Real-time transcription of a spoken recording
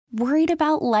Worried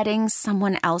about letting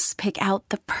someone else pick out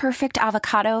the perfect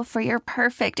avocado for your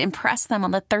perfect impress them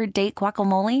on the third date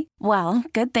guacamole? Well,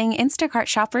 good thing Instacart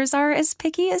shoppers are as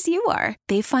picky as you are.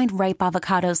 They find ripe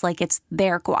avocados like it's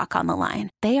their guac on the line.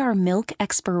 They are milk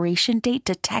expiration date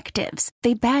detectives.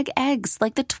 They bag eggs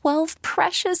like the 12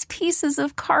 precious pieces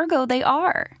of cargo they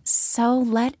are. So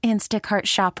let Instacart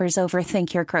shoppers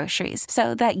overthink your groceries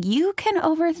so that you can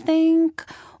overthink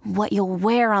what you'll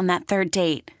wear on that third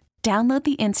date. Download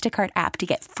the Instacart app to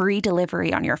get free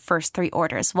delivery on your first 3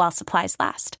 orders while supplies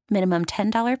last. Minimum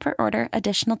 $10 per order.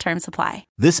 Additional terms apply.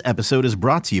 This episode is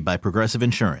brought to you by Progressive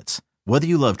Insurance. Whether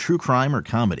you love true crime or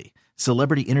comedy,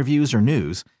 celebrity interviews or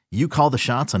news, you call the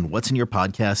shots on what's in your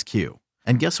podcast queue.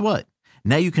 And guess what?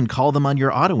 Now you can call them on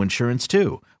your auto insurance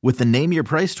too with the Name Your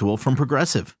Price tool from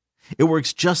Progressive. It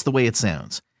works just the way it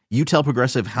sounds. You tell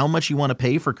Progressive how much you want to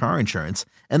pay for car insurance,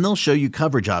 and they'll show you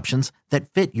coverage options that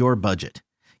fit your budget.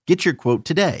 Get your quote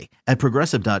today at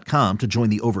Progressive.com to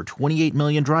join the over 28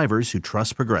 million drivers who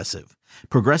trust Progressive.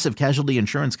 Progressive Casualty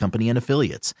Insurance Company and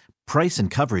Affiliates. Price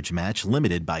and coverage match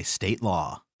limited by state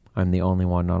law. I'm the only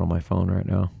one not on my phone right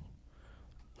now.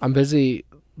 I'm busy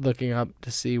looking up to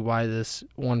see why this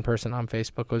one person on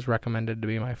Facebook was recommended to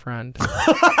be my friend.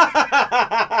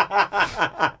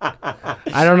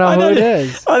 I don't know who it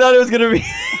is. I thought it was going to be...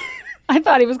 I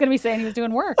thought he was going to be saying he was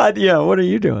doing work. Yeah, what are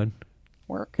you doing?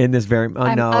 Work. In this very...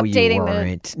 I'm no, updating you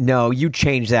weren't. No, you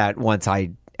changed that once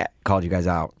I called you guys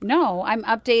out. No, I'm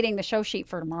updating the show sheet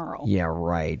for tomorrow. Yeah,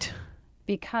 right.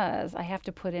 Because I have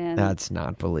to put in... That's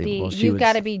not believable. You've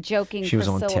got to be joking, She was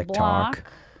Priscilla on TikTok.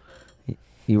 Block.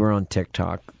 You were on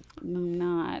TikTok. I'm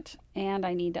not. And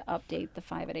I need to update the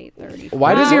 5 at 8:30.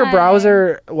 Why does your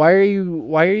browser... Why are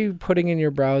you putting in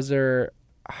your browser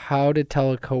how to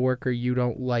tell a coworker you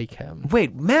don't like him?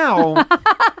 Wait, Mel...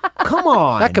 Come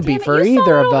on. That could be for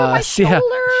either of us. Yeah.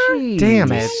 Jeez.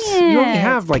 Damn it. You only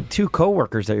have like 2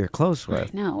 coworkers that you're close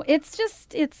with. No, it's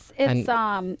just it's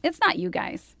not you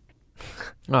guys.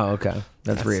 Oh, okay.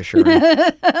 That's reassuring.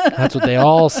 That's what they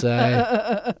all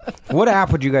say. What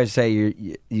app would you guys say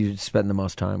you spend the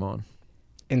most time on?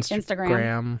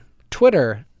 Instagram.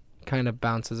 Twitter kind of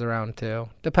bounces around too.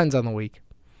 Depends on the week.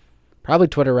 Probably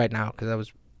Twitter right now because I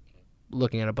was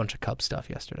looking at a bunch of Cubs stuff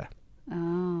yesterday.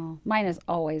 Oh, mine is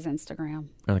always Instagram.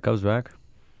 And it comes back?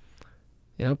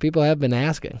 You know, people have been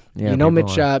asking. Yeah, you know,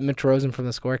 Mitch Rosen from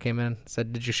The Score came in and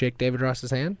said, "Did you shake David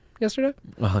Ross's hand yesterday?"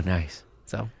 Oh, nice.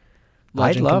 So,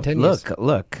 I'd love. continues.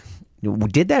 Look.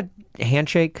 Did that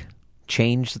handshake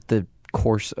change the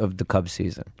course of the Cubs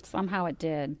season? Somehow it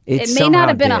did. It may not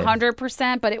have been did.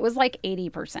 100%, but it was like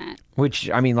 80%. Which,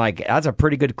 I mean, like, that's a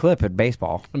pretty good clip at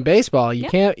baseball. In baseball, you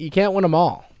can't win them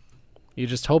all. You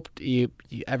just hope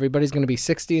everybody's going to be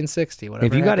 60 and 60. Whatever.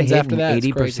 If you got to hit after that,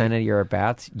 80% of your at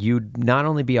bats, you'd not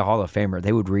only be a Hall of Famer,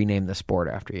 they would rename the sport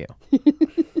after you.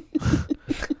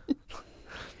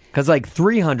 Because like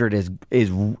 300 is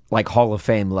like Hall of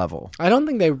Fame level. I don't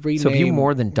think they rename. So if you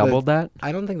more than doubled that,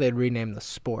 I don't think they'd rename the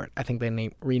sport. I think they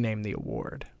rename the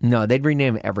award. No, they'd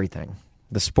rename everything.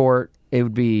 The sport.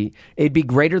 It'd be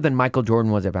greater than Michael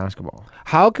Jordan was at basketball.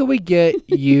 How could we get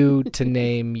you to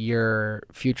name your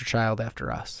future child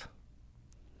after us?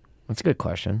 That's a good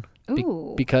question.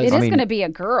 Ooh, because it is going to be a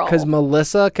girl. Because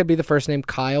Melissa could be the first name.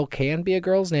 Kyle can be a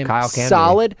girl's name. Kyle can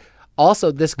Solid. Be.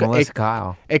 Also, this could Melissa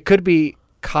Kyle. It could be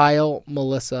Kyle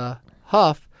Melissa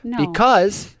Huff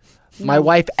because my No.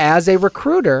 wife, as a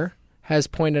recruiter, has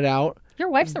pointed out. Your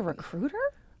wife's a recruiter?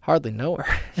 Hardly know her.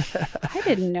 I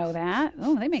didn't know that.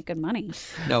 Oh, they make good money.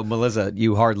 No, Melissa,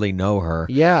 you hardly know her.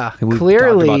 Yeah, We've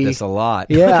clearly. talked about this a lot.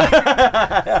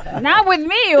 Yeah. Not with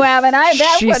me, you haven't. That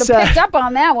She would have said- picked up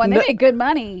on that one. They No- make good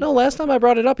money. No, last time I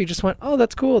brought it up, you just went, "Oh,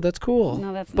 that's cool. That's cool."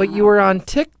 No, that's But not you how were it on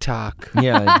TikTok.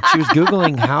 Yeah, she was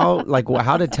Googling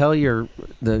how to tell your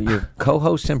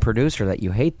co-host and producer that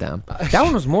you hate them. That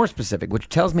one was more specific, which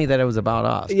tells me that it was about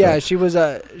us. Yeah, but- she was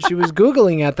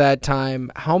Googling at that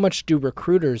time, how much do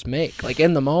recruiters make, like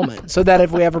in the moment, so that if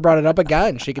we ever brought it up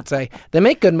again, she could say, they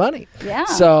make good money. Yeah.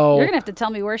 So you're going to have to tell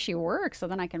me where she works so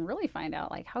then I can really find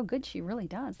out like how good she really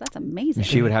does. That's amazing.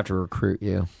 She would have to recruit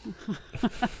you.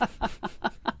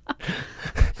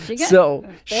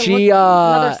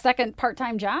 Another second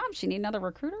part-time job? She need another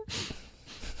recruiter?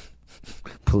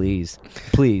 Please.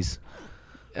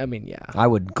 I mean, yeah. I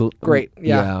would. Great.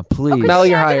 Yeah. Please. Mel,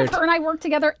 you're Imagine hired. if her and I work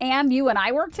together and you and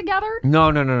I work together? No.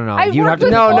 I You'd have worked to.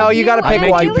 with No, both you gotta and pick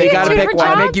one. Julie You gotta at pick different one.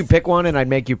 I'd jobs? make you pick one, and I'd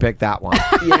make you pick that one.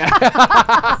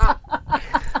 Yeah.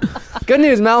 Good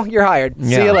news, Mel. You're hired.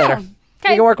 Yeah. See you later. Okay.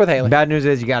 You can work with Haley. Bad news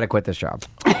is you got to quit this job.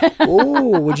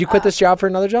 Ooh, would you quit this job for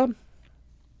another job?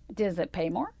 Does it pay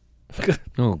more?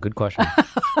 Oh, good question.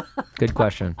 Good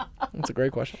question. That's a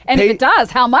great question. And if it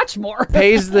does, how much more?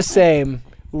 Pays the same,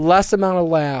 less amount of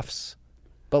laughs,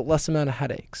 but less amount of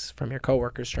headaches from your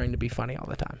coworkers trying to be funny all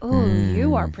the time. Ooh,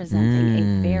 you are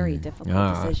presenting a very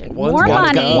difficult decision. One's More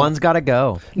gotta money. go. One's got to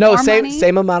go. No, More same money?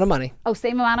 amount of money. Oh,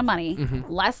 same amount of money.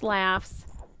 Mm-hmm. Less laughs,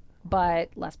 but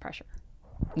less pressure.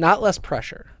 Not less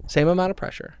pressure. Same amount of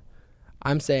pressure.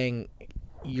 I'm saying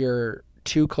your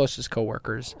two closest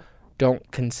coworkers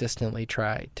don't consistently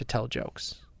try to tell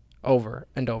jokes over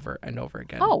and over and over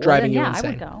again, Oh, well, driving then, you yeah,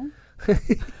 insane. I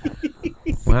would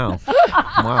go. Wow.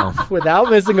 Wow. Without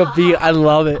missing a beat, I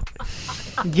love it.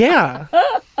 Yeah.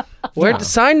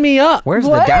 Sign me up. Where's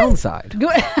the downside?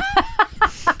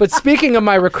 But speaking of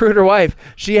my recruiter wife,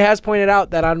 she has pointed out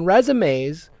that on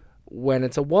resumes, when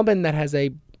it's a woman that has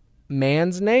a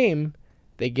man's name,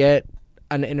 they get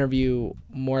an interview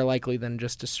more likely than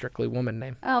just a strictly woman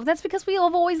name. Oh, that's because we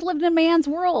have always lived in a man's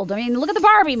world. I mean, look at the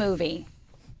Barbie movie.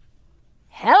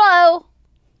 Hello.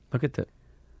 Look at the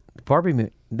Barbie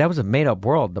movie. That was a made-up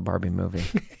world, the Barbie movie.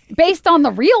 Based on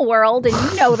the real world, and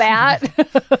you know that.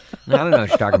 I don't know what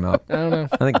you're talking about. I don't know.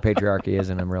 I think patriarchy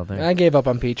isn't a real thing. I gave up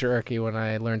on patriarchy when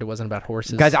I learned it wasn't about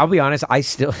horses. Guys, I'll be honest. I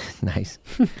still nice.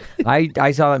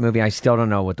 I saw that movie. I still don't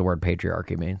know what the word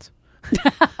patriarchy means.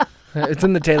 It's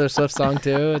in the Taylor Swift song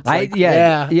too. It's like,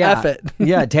 yeah. F it.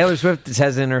 Yeah, Taylor Swift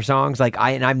says in her songs and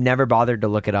I've never bothered to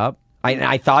look it up.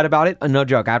 I thought about it. No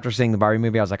joke. After seeing the Barbie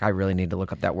movie, I was like, I really need to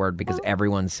look up that word because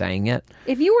everyone's saying it.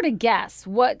 If you were to guess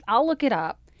I'll look it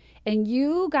up, and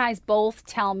you guys both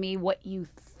tell me what you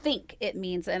think it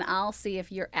means, and I'll see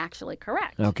if you're actually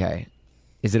correct. Okay.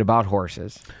 Is it about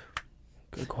horses?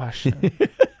 Good question.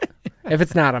 If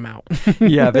it's not, I'm out.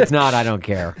 Yeah, if it's not, I don't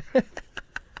care.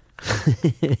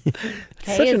 Okay,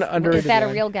 Such an underrated is that a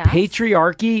line. real guess?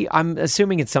 Patriarchy, I'm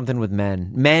assuming it's something with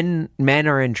men. Men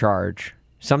are in charge.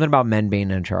 Something about men being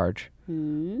in charge.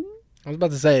 I was about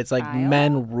to say it's like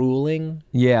men ruling.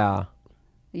 Yeah.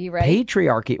 You ready?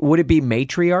 Patriarchy. Would it be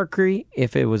matriarchy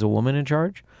if it was a woman in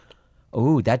charge?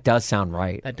 Ooh, that does sound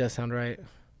right. That does sound right.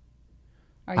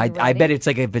 Are you I ready? bet it's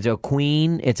like if it's a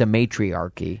queen, it's a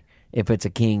matriarchy. If it's a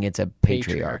king, it's a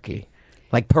patriarchy.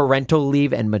 Like parental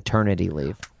leave and maternity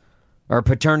leave. Or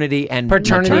paternity and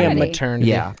maternity.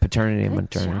 Yeah, paternity and Good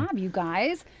maternity. job, you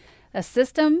guys. A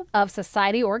system of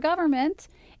society or government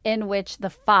in which the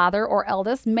father or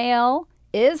eldest male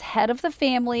is head of the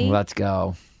family. Let's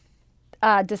go.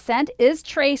 Descent is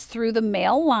traced through the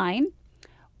male line,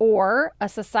 or a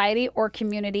society or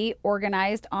community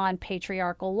organized on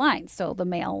patriarchal lines. So the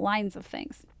male lines of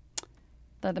things,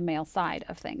 the male side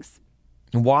of things.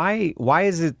 Why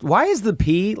is the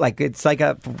P like it's like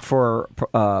for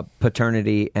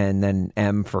paternity and then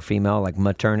M for female, like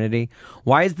maternity?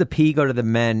 Why is the P go to the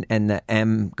men and the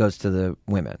M goes to the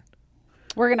women?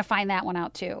 We're going to find that one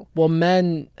out too. Well,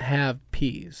 men have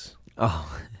P's.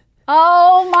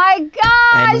 Oh my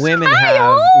gosh. And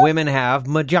women have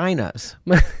vaginas.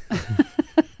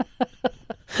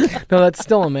 No, that's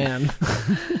still a man.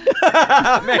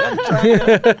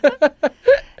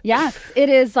 Yes, it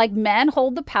is like men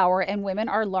hold the power and women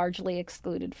are largely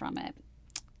excluded from it.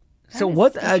 So is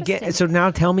what interesting. again? So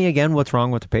now tell me again what's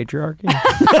wrong with the patriarchy?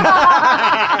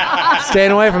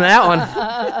 Staying away from that one.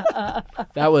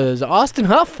 That was Austin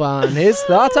Huff on his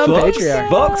thoughts on patriarchy.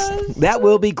 Folks, that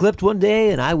will be clipped one day,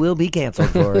 and I will be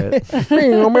canceled for it.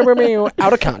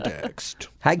 Out of context.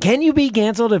 Can you be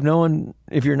canceled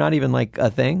if you're not even like a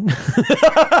thing?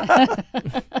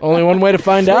 Only one way to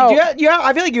find out. Yeah,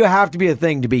 I feel like you have to be a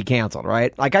thing to be canceled,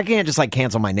 right? Like I can't just like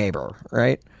cancel my neighbor,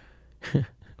 right?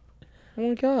 Oh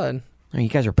my God. Oh, you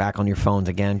guys are back on your phones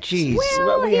again. Jeez,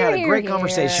 Well, we had a here, great here.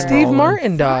 conversation. Steve Roland.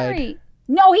 Martin died. Sorry.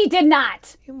 No, he did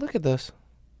not. Hey, look at this.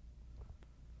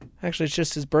 Actually, it's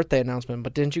just his birthday announcement,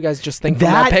 but didn't you guys just think from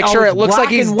that picture it looks like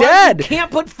he's dead? You can't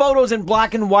put photos in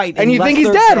black and white. And you unless think he's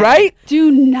they're dead, right?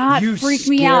 Do not You freak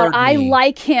me out. scared I me.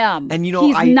 like him. And you know,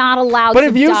 he's not allowed But to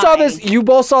if you die. saw this, you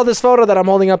both saw this photo that I'm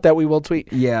holding up that we will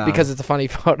tweet. Yeah. Because it's a funny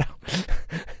photo.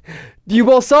 You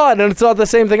both saw it, and it's all the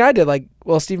same thing I did. Like,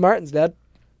 well, Steve Martin's dead.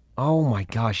 Oh my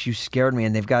gosh, you scared me!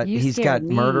 And You he's got scared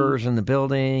me. murderers in the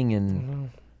building, and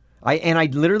I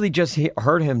literally just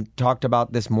heard him talked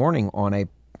about this morning on a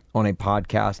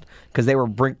podcast because they were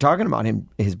talking about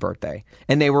his birthday,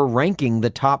 and they were ranking the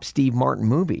top Steve Martin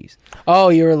movies. Oh,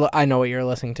 I know what you're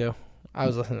listening to. I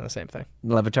was listening to the same thing.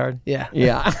 Levitard. Yeah.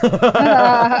 Yeah.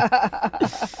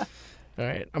 All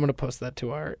right, I'm gonna post that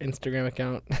to our Instagram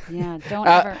account. Yeah, don't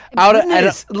ever.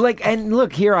 And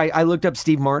look here, I looked up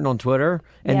Steve Martin on Twitter,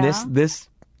 and Yeah. this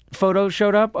photo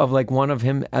showed up of like one of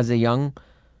him as a young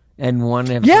and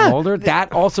one of Yeah. them older.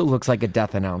 That also looks like a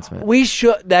death announcement.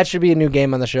 That should be a new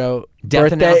game on the show.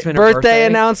 Death announcement or birthday?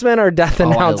 announcement or death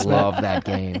announcement. I love that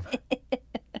game.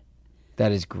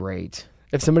 That is great.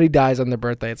 If somebody dies on their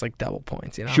birthday, it's like double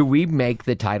points, you know? Should we make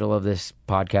the title of this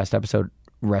podcast episode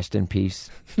 "Rest in Peace,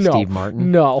 No. Steve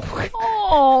Martin"? No.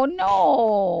 Oh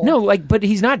no. No, but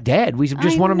he's not dead. We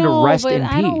just I want him know, to rest but in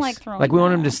I peace. don't like throwing we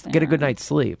want him that to out get a there. good night's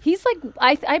sleep. He's like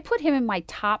I put him in my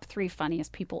top 3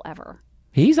 funniest people ever.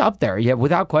 He's up there, yeah,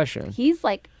 without question. He's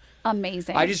like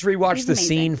amazing. I just rewatched He's the amazing.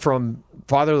 scene from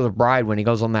Father of the Bride when he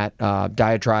goes on that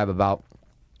diatribe about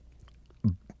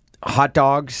hot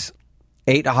dogs,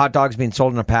 8 hot dogs being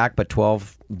sold in a pack, but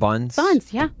 12 buns.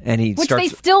 Buns, yeah. And he Which starts.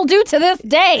 they still do to this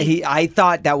day. I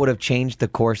thought that would have changed the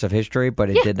course of history, but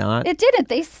it did not. It didn't.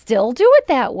 They still do it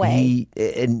that way.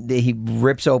 He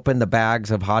rips open the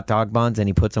bags of hot dog buns and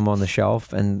he puts them on the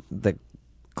shelf, and the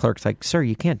clerk's like, "Sir,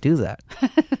 you can't do that."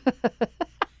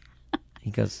 He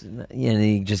goes, and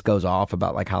he just goes off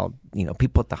about like how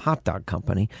people at the hot dog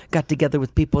company got together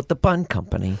with people at the bun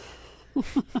company.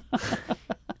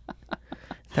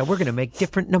 That we're going to make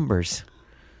different numbers.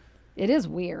 It is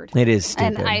weird. It is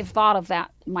stupid. And I've thought of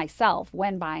that myself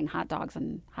when buying hot dogs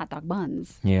and hot dog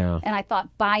buns. Yeah. And I thought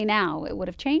by now it would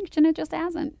have changed, and it just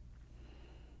hasn't.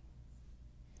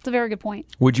 It's a very good point.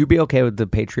 Would you be okay with the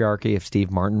patriarchy if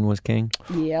Steve Martin was king?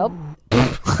 Yep.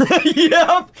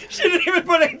 Yep. She didn't even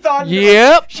put any thought into it.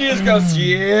 Yep. She just goes,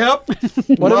 yep.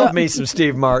 What Love about- me some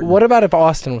Steve Martin. What about if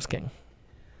Austin was king?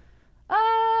 Uh,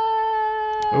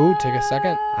 Ooh, take a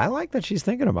second. I like that she's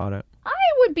thinking about it. I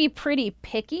would be pretty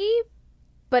picky,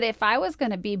 but if I was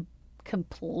going to be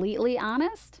completely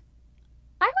honest,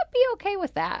 I would be okay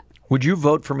with that. Would you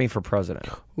vote for me for president?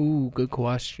 Ooh, good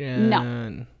question.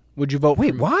 No. Would you vote Wait,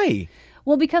 for me? why?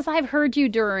 Well, because I've heard you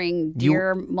during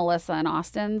Dear Melissa and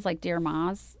Austin's, like Dear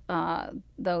Ma's,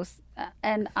 those,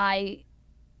 and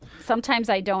sometimes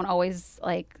I don't always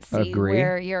like see Agree.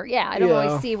 where you're. Yeah, I don't Yeah.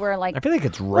 always see where like. I feel like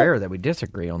it's rare that we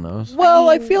disagree on those. Well,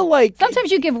 I feel like...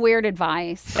 Sometimes you give weird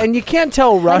advice. And you can't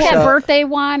tell Like Russia... that birthday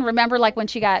one. Remember, like when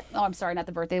she got? Oh, I'm sorry, not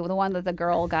the birthday. The one that the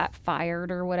girl got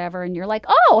fired or whatever, and you're like,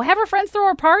 "Oh, have her friends throw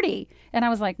her party," and I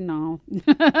was like, "No."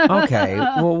 Okay.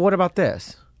 Well, what about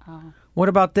this? What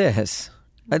about this?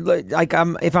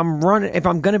 If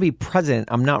I'm going to be president,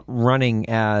 I'm not running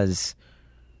as.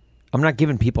 I'm not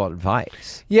giving people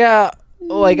advice. Yeah,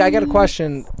 like I got a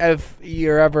question. If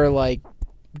you're ever like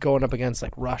going up against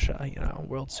like Russia,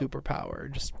 world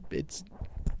superpower, just it's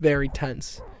very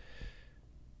tense.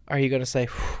 Are you going to say,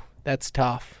 "Whew, that's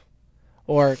tough"?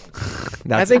 Or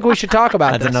I think we should talk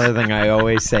about That's this. another thing I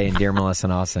always say in Dear Melissa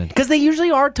and Austin. Because they usually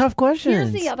are tough questions.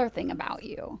 Here's the other thing about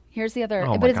you. Here's the other,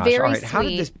 Oh but my it's gosh. very All right. sweet. How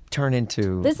did this turn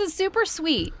into? This is super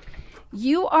sweet.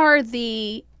 You are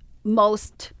the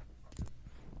most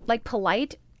like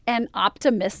polite and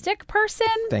optimistic person.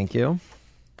 Thank you.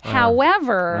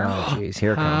 However, Oh, jeez.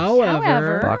 Here it comes.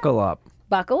 However, Buckle up.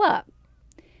 buckle up.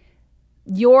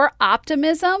 Your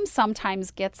optimism sometimes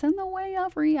gets in the way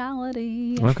of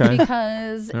reality. Okay.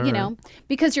 Because,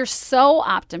 because you're so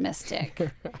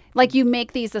optimistic. Like you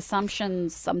make these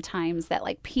assumptions sometimes that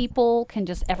like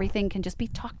everything can just be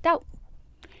talked out.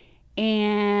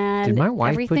 And Did my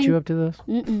wife put you up to this?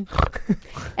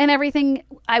 And everything,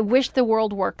 I wish the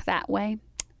world worked that way.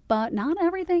 But not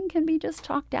everything can be just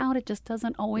talked out. It just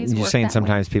doesn't always You're work saying that way.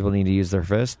 sometimes people need to use their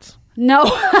fists? No,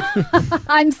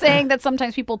 I'm saying that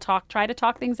sometimes people try to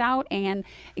talk things out and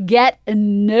get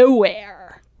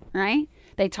nowhere, right?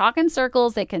 They talk in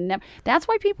circles. They can never. That's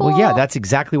why people. Well, yeah, that's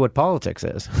exactly what politics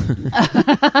is.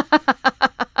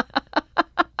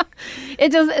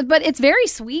 It does, but it's very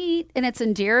sweet and it's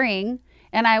endearing.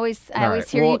 And I always right.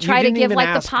 hear Well, you try you to didn't give even like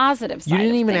ask- the positive side. You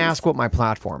didn't of even things. ask what my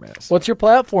platform is. What's your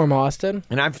platform, Austin?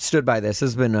 And I've stood by this.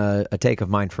 This has been a take of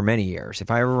mine for many years. If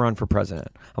I ever run for president,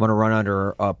 I'm going to run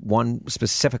under one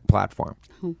specific platform.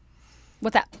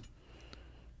 What's that?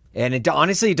 And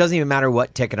honestly, it doesn't even matter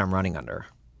what ticket I'm running under.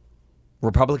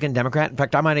 Republican, Democrat. In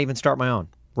fact, I might even start my own.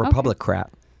 Republicrat.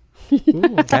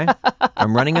 Okay?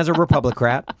 I'm running as a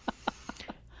Republicrat.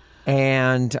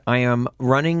 And I am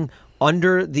running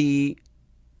under the...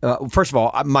 first of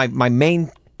all, my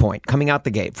main point, coming out the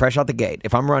gate, fresh out the gate,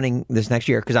 if I'm running this next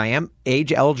year, because I am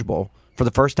age eligible for the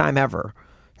first time ever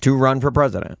to run for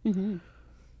president, I'm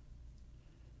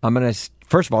going to,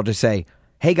 first of all, just say,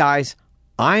 hey, guys,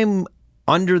 I'm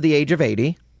under the age of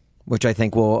 80, which I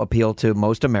think will appeal to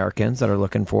most Americans that are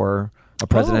looking for a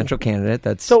presidential candidate.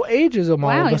 That's So ageism all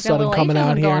Wow, of a he's got a sudden little coming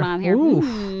out ageism here. going on here.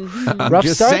 Ooh. I'm Rough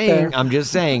just start saying. there. I'm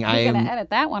just saying. I I'm gonna am. edit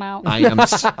that one out. I am.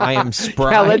 I am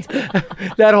spry. Yeah,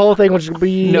 that whole thing would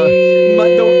be. No,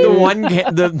 the one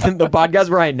the podcast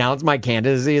where I announce my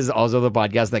candidacy is also the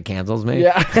podcast that cancels me.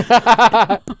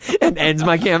 Yeah. And ends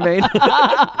my campaign.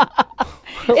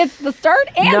 It's the start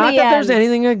and Not the that end. there's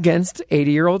anything against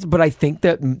 80-year-olds, but I think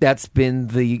that's been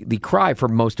the cry for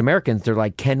most Americans. They're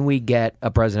like, can we get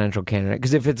a presidential candidate?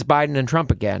 Because if it's Biden and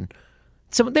Trump again,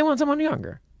 they want someone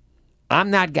younger.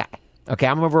 I'm that guy. Okay,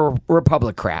 I'm a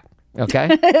Republican.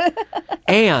 Okay,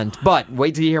 but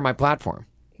wait till you hear my platform.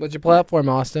 What's your platform,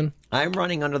 Austin? I'm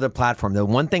running under the platform. The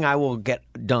one thing I will get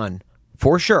done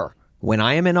for sure when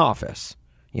I am in office,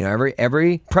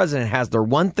 every president has their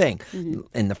one thing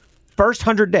in the first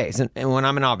 100 days, and when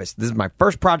I'm in office, this is my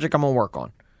first project I'm going to work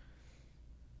on,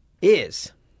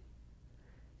 is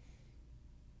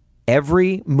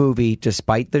every movie,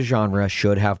 despite the genre,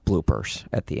 should have bloopers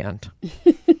at the end.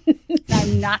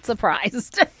 I'm not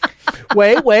surprised.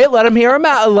 Wait, let him hear him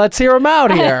out. Let's hear him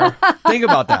out here. Think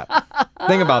about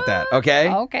that,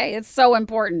 okay? Okay, it's so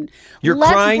important. You're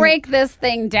Let's crying- break this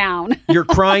thing down. You're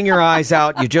crying your eyes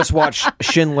out. You just watched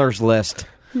Schindler's List.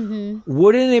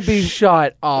 Wouldn't it be...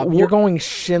 Shut up. You're going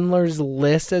Schindler's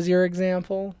List as your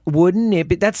example? Wouldn't it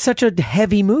be... That's such a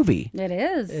heavy movie. It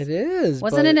is. It is.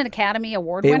 Wasn't it an Academy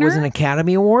Award winner? It was an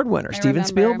Academy Award winner, Steven remember.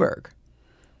 Spielberg.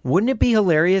 Wouldn't it be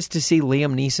hilarious to see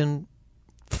Liam Neeson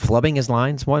flubbing his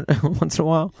lines once in a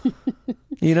while?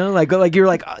 Like you're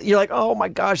like, oh my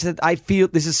gosh, I feel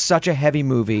this is such a heavy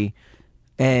movie,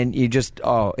 and you just,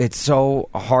 it's so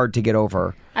hard to get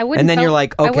over. I wouldn't. And then vote, you're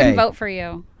like, okay, I wouldn't vote for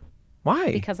you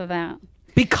why? because of that.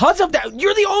 Because of that,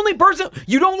 you're the only person.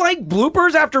 You don't like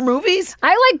bloopers after movies?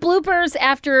 I like bloopers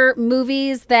after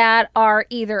movies that are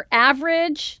either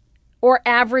average or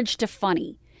average to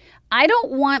funny. I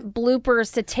don't want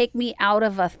bloopers to take me out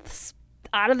of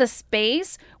the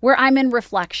space where I'm in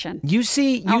reflection.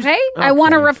 Okay. I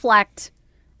want to reflect,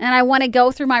 and I want to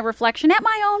go through my reflection at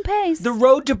my own pace. The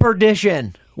Road to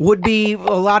Perdition would be a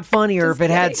lot funnier if it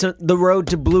had the Road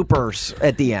to Bloopers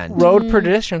at the end. Road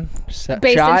Perdition.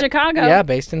 Based in Chicago. Yeah,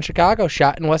 based in Chicago.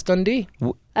 Shot in West Dundee.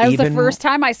 That was the first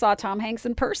time I saw Tom Hanks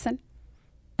in person.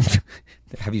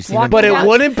 Have you seen him? But it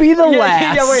wouldn't be the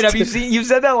last. Yeah, wait. Have you seen? You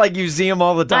said that like you see him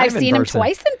all the time. I've seen him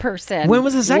twice in person. When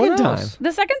was the second What time? else?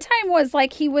 The second time was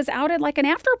like he was out at like an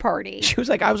after party. She was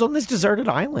like, I was on this deserted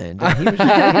island. And he was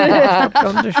just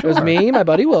on the It was shore. me, my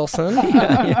buddy Wilson.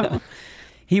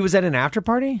 He was at an after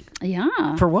party?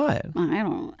 Yeah. For what?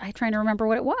 I'm trying to remember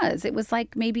what it was. It was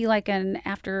like maybe like an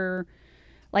after,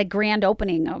 like grand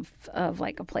opening of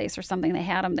like a place or something. They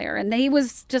had him there, and he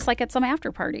was just like at some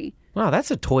after party, Wow,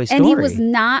 that's a Toy Story. and he was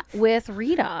not with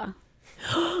Rita.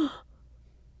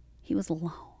 He was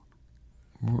alone.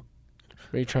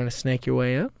 Were you trying to snake your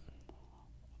way up?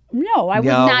 No, I would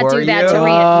No, not were do that you? to Rita.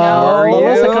 No. Were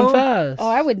Melissa, you? confess. Oh,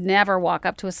 I would never walk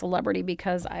up to a celebrity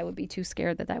because I would be too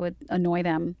scared that would annoy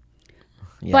them.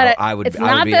 Yeah, but I would it's I would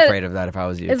not be that- afraid of that if I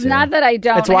was you. It's too. not that I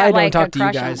don't. That's why I have, don't like, talk a to you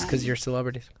crush guys, on because them. you're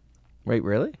celebrities. Wait,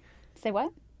 really? Say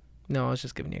what? No, I was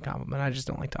just giving you a compliment. I just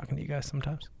don't like talking to you guys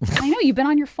sometimes. I know you've been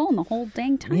on your phone the whole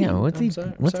dang time. Yeah, what's he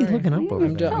sorry, what's he sorry. looking up over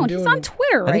I'm there? done. Oh, he's doing on it.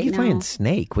 Twitter I right think he's now. playing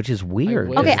Snake, which is weird.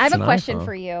 wish. Okay, because I have it's a an question iPhone.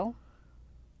 for you.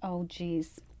 Oh,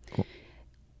 geez.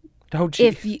 Oh,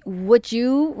 gee. Would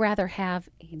you rather have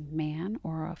a man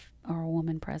or a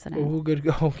woman president? Oh, good.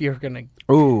 Oh, you're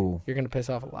gonna piss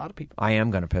off a lot of people. I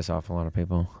am going to piss off a lot of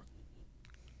people.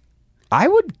 I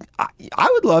would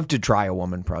love to try a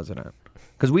woman president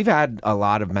because we've had a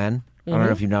lot of men. I don't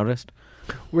know if you noticed.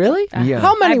 Really? Yeah.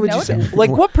 How many I've would you say? noticed. Like,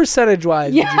 what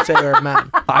percentage-wise would you say are men?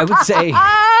 I would say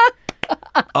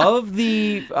of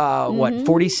the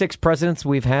 46 presidents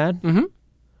we've had,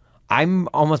 I'm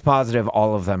almost positive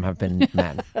all of them have been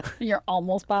men. You're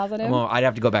almost positive. Well, I'd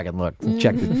have to go back and look,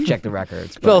 check the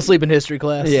records. but- Fell asleep in history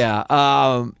class. Yeah.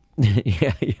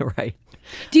 Yeah, you're right.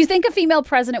 Do you think a female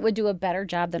president would do a better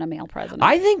job than a male president?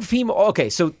 I think female. Okay,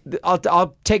 so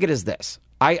I'll take it as this.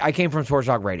 I came from Sports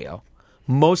Talk Radio,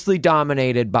 mostly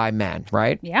dominated by men,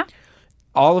 right? Yeah.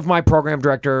 All of my program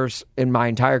directors in my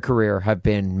entire career have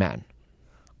been men.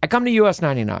 I come to US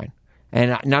 99,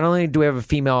 and not only do we have a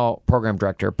female program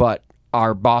director, but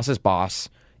our boss's boss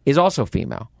is also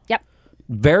female. Yep.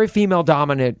 Very female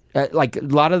dominant. Like a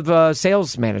lot of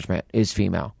sales management is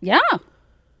female. Yeah.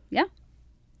 Yeah.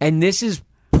 And this is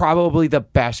probably the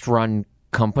best run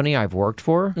company I've worked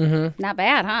for. Not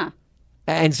bad, huh?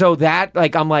 And so that,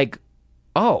 like, I'm like,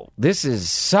 oh, this is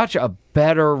such a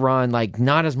better run. Like,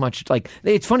 not as much, like,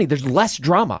 it's funny, there's less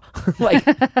drama, like,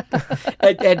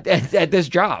 at this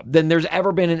job than there's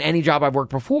ever been in any job I've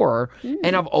worked before.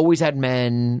 And I've always had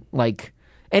men, like,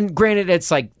 And granted,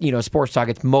 it's like, sports talk,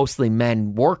 it's mostly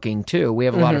men working too. We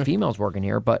have a lot of females working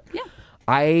here, but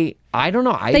I don't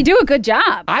know. They do a good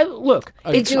job.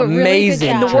 It's do a really good amazing.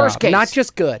 job. In the worst case. Not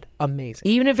just good, amazing.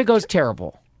 Even if it goes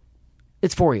terrible,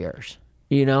 it's 4 years,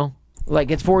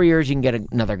 Like, it's 4 years, you can get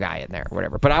another guy in there, or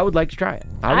whatever. But I would like to try it.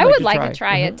 I would like to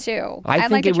try it, too.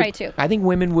 I'd like to try it, too. I think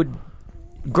women would...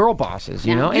 Girl bosses,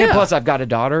 And plus, I've got a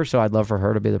daughter, so I'd love for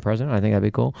her to be the president. I think that'd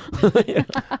be cool.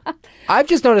 I've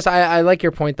just noticed, I like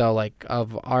your point, though, like,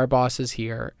 of our bosses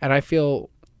here. And I feel,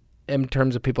 in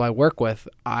terms of people I work with,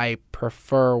 I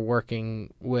prefer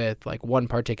working with, like, one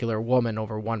particular woman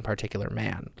over one particular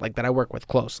man. Like, that I work with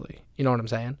closely. You know what I'm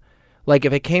saying? Like,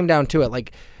 if it came down to it,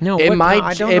 like, in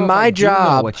my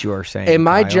job, what you are saying, in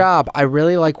my Kyle. job, I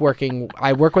really like working.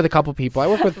 I work with a couple people. I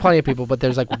work with plenty of people, but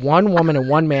there's like one woman and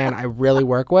one man I really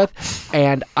work with,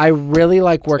 and I really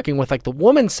like working with like the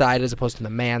woman's side as opposed to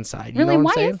the man's side. You Really? know Why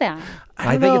what I'm saying? is that?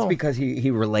 I think it's because he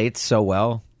relates so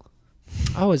well.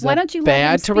 Oh, is Why that don't you let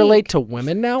bad him to speak? relate to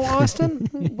women now, Austin?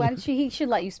 Why don't he should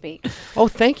let you speak. Oh,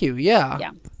 thank you. Yeah.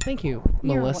 Yeah. Thank you,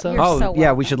 You're- Melissa. you're Oh, so yeah,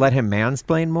 welcome. we should let him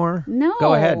mansplain more? No.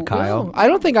 Go ahead, Kyle. No, I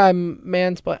don't think I'm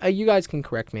mansplaining. You guys can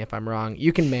correct me if I'm wrong.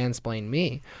 You can mansplain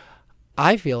me.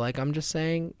 I feel like I'm just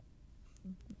saying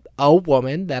a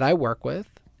woman that I work with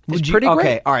is pretty great.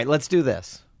 Okay, all right, let's do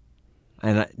this.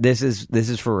 And this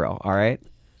is for real, all right?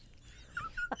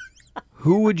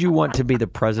 Who would you want to be the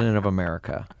president of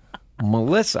America?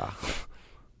 Melissa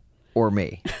or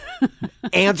me?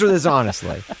 Answer this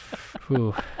honestly.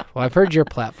 Ooh. Well, I've heard your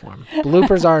platform.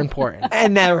 Bloopers are important.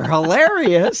 And they're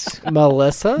hilarious.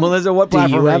 Melissa, what do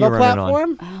platform you are have you a running on?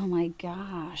 platform? Oh my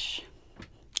gosh.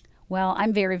 Well,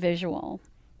 I'm very visual.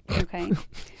 Okay.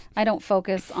 I don't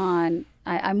focus on.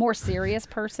 I'm a more serious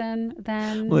person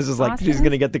than. Melissa's like, Austin she's is.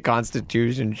 going to get the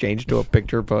Constitution changed to a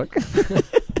picture book.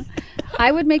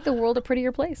 I would make the world a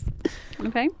prettier place.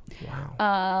 Okay.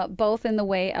 Wow. Both in the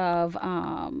way of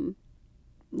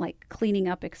like cleaning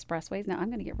up expressways. Now I'm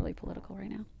going to get really political right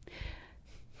now.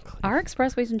 Our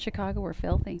expressways in Chicago are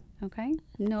filthy. Okay.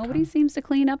 Nobody seems to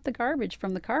clean up the garbage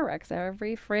from the car wrecks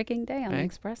every freaking day on the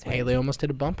expressway. Haley almost hit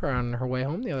a bumper on her way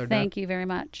home the other day. Thank you very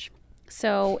much.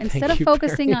 So instead Thank of you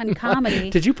focusing very on much. comedy,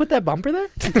 Did you put that bumper there?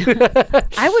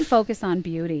 I would focus on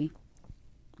beauty.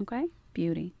 Okay?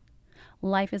 Beauty.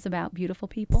 Life is about beautiful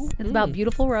people. It's about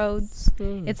beautiful roads.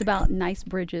 It's about nice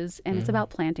bridges. And it's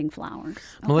about planting flowers.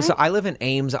 Okay? Melissa, I live in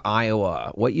Ames,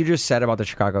 Iowa. What you just said about the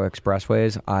Chicago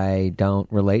expressways, I don't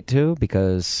relate to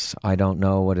because I don't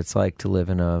know what it's like to live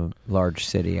in a large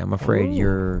city. I'm afraid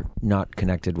you're not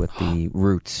connected with the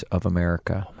roots of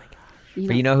America.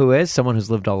 But you know who is? Someone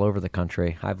who's lived all over the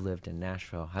country. I've lived in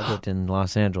Nashville. I've lived in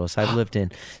Los Angeles. I've lived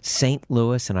in St.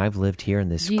 Louis. And I've lived here in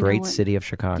this Do you know great what- city of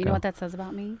Chicago. Do you know what that says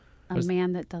about me? A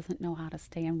man that doesn't know how to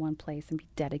stay in one place and be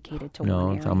dedicated to No,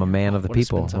 one area. I'm a man of the What a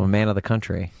people. spin I'm a man of the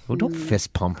country. Well, don't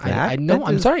fist pump that. I know. That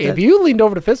I'm is- sorry. that- If you leaned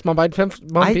over to fist bump, I'd fist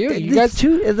bump you. You guys,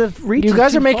 you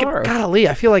guys are making. Golly,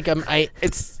 I feel like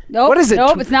it's. Nope, what is it?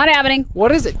 Nope, it's not happening.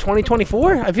 What is it?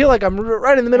 2024? I feel like I'm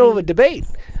right in the middle of a debate.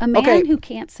 A man Okay. who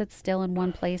can't sit still in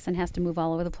one place and has to move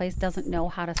all over the place doesn't know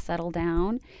how to settle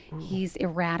down. He's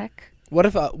erratic. What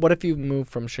if you moved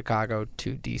from Chicago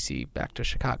to DC back to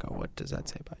Chicago? What does that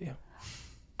say about you?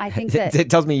 I think that It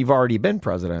tells me you've already been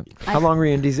president. How long were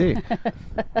you in D.C.?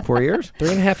 4 years?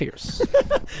 3.5 years.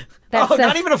 that Oh, says,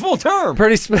 not even a full term.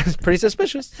 Pretty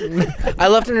suspicious. I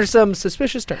left under some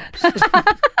suspicious terms.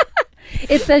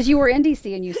 it says you were in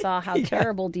D.C. and you saw how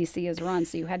terrible D.C. is run,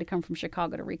 so you had to come from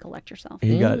Chicago to recollect yourself.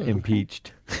 He got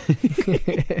impeached.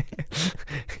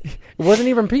 It wasn't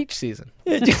even peach season.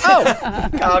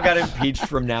 Kyle got impeached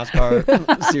from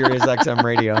NASCAR, Sirius XM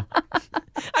radio.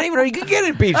 I didn't even know you could get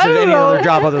impeached at any other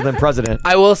job other than president.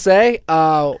 I will say,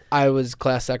 I was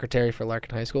class secretary for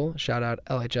Larkin High School. Shout out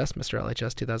LHS, Mr.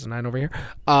 LHS 2009 over here.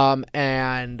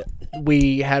 And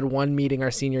we had one meeting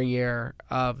our senior year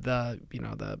of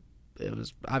it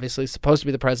was obviously supposed to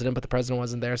be the president, but the president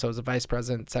wasn't there, so it was a vice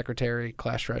president, secretary,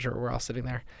 class treasurer. We're all sitting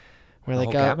there. We're like,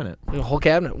 whole cabinet. The whole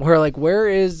cabinet. We're like, where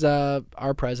is our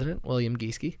president, William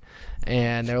Gieske?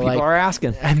 And they're People like, are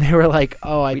asking. and they were like,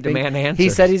 oh, I We think demand he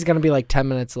answers. said he's going to be like 10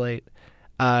 minutes late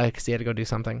because he had to go do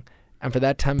something. And for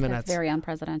that 10 That's minutes, very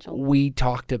unpresidential. we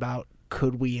talked about,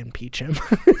 could we impeach him?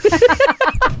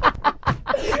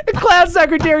 Class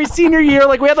secretary senior year,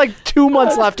 like we had like 2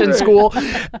 months left in school,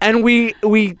 and we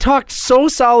talked so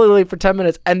solidly for 10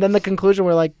 minutes, and then the conclusion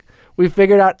we're like, we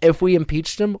figured out if we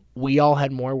impeached him, we all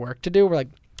had more work to do. We're like,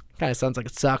 kind of sounds like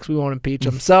it sucks. We won't impeach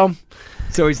him. So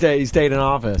he stayed in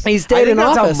office. He stayed in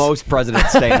that's office. how most presidents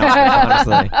stay in office,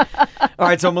 honestly. All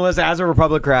right, so Melissa, as a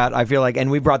Republican, I feel like, and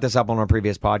we brought this up on our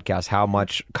previous podcast, how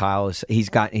much Kyle is,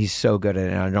 he's so good at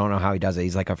it, and I don't know how he does it.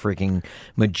 He's like a freaking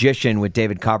magician with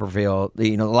David Copperfield,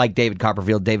 like David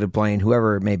Copperfield, David Blaine,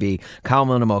 whoever it may be. Kyle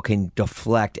Minimal can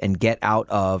deflect and get out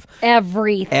of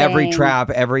every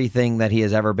trap, everything that he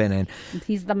has ever been in.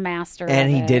 He's the master And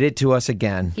of he it. did it to us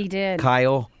again. He did.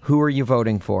 Kyle, who are you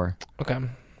voting for? Okay.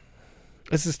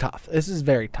 This is tough. This is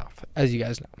very tough, as you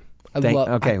guys know.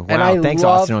 Thanks,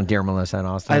 Austin, on Dear Melissa and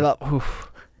Austin.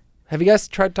 Have you guys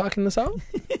tried talking this out?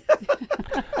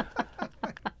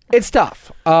 It's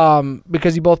tough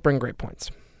because you both bring great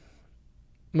points.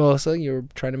 Melissa, you're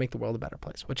trying to make the world a better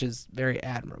place, which is very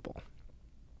admirable.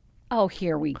 Oh,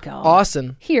 here we go.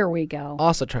 Austin. Here we go.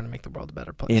 Also trying to make the world a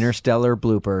better place. Interstellar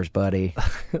bloopers, buddy.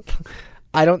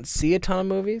 I don't see a ton of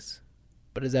movies,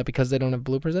 but is that because they don't have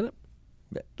bloopers in it?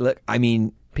 Look, I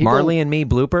mean, Marley and Me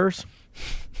bloopers?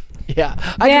 Yeah,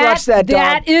 I can watch that.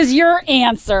 That is your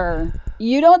answer.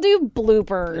 You don't do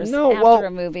bloopers after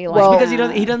a movie like that.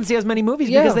 Because he doesn't see as many movies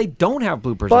because they don't have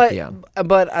bloopers at the end.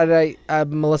 But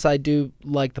Melissa, I do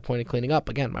like the point of cleaning up.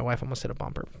 Again, my wife almost hit a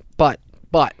bumper. But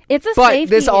it's a safety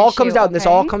this all issue, comes down. okay? This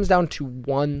all comes down to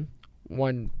one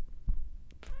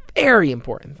very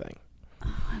important thing.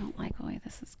 Oh, I don't like the way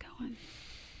this is going.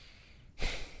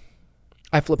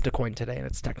 I flipped a coin today, and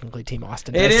it's technically Team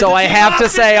Austin. So I have to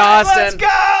say Austin. Let's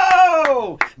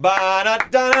go!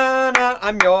 Ba-da-da-da-da,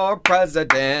 I'm your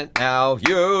president now.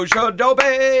 You should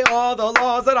obey all the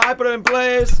laws that I put in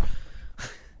place.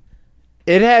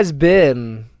 It has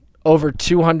been over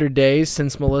 200 days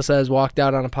since Melissa has walked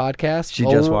out on a podcast. She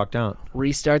just walked out.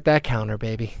 Restart that counter,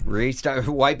 baby. Restart.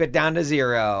 Wipe it down to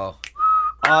 0.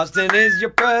 Austin is your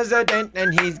president,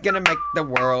 and he's gonna make the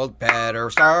world better.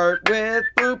 Start with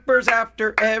bloopers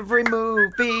after every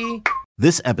movie.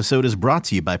 This episode is brought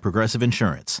to you by Progressive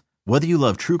Insurance. Whether you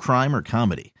love true crime or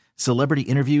comedy, celebrity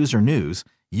interviews or news,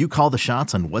 you call the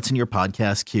shots on what's in your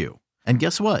podcast queue. And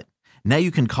guess what? Now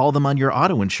you can call them on your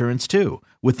auto insurance too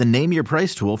with the Name Your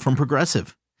Price tool from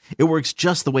Progressive. It works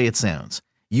just the way it sounds.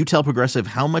 You tell Progressive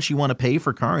how much you want to pay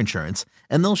for car insurance,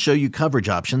 and they'll show you coverage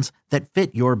options that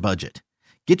fit your budget.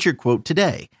 Get your quote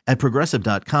today at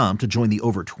Progressive.com to join the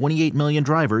over 28 million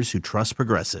drivers who trust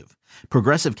Progressive.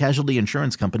 Progressive Casualty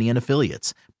Insurance Company and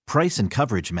Affiliates. Price and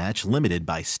coverage match limited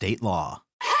by state law.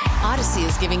 Odyssey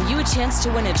is giving you a chance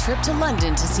to win a trip to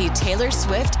London to see Taylor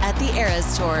Swift at the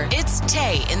Eras Tour. It's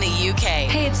Tay in the UK.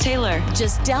 Hey, it's Taylor.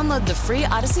 Just download the free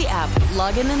Odyssey app,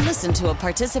 log in and listen to a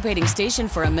participating station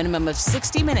for a minimum of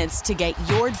 60 minutes to get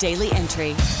your daily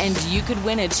entry. And you could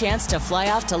win a chance to fly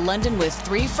off to London with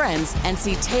 3 friends and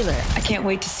see Taylor. I can't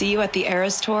wait to see you at the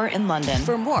Eras Tour in London.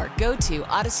 For more, go to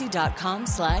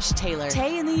odyssey.com/Taylor.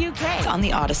 Tay in the UK. It's on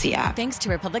the Odyssey app. Thanks to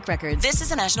Republic Records. This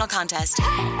is a national contest.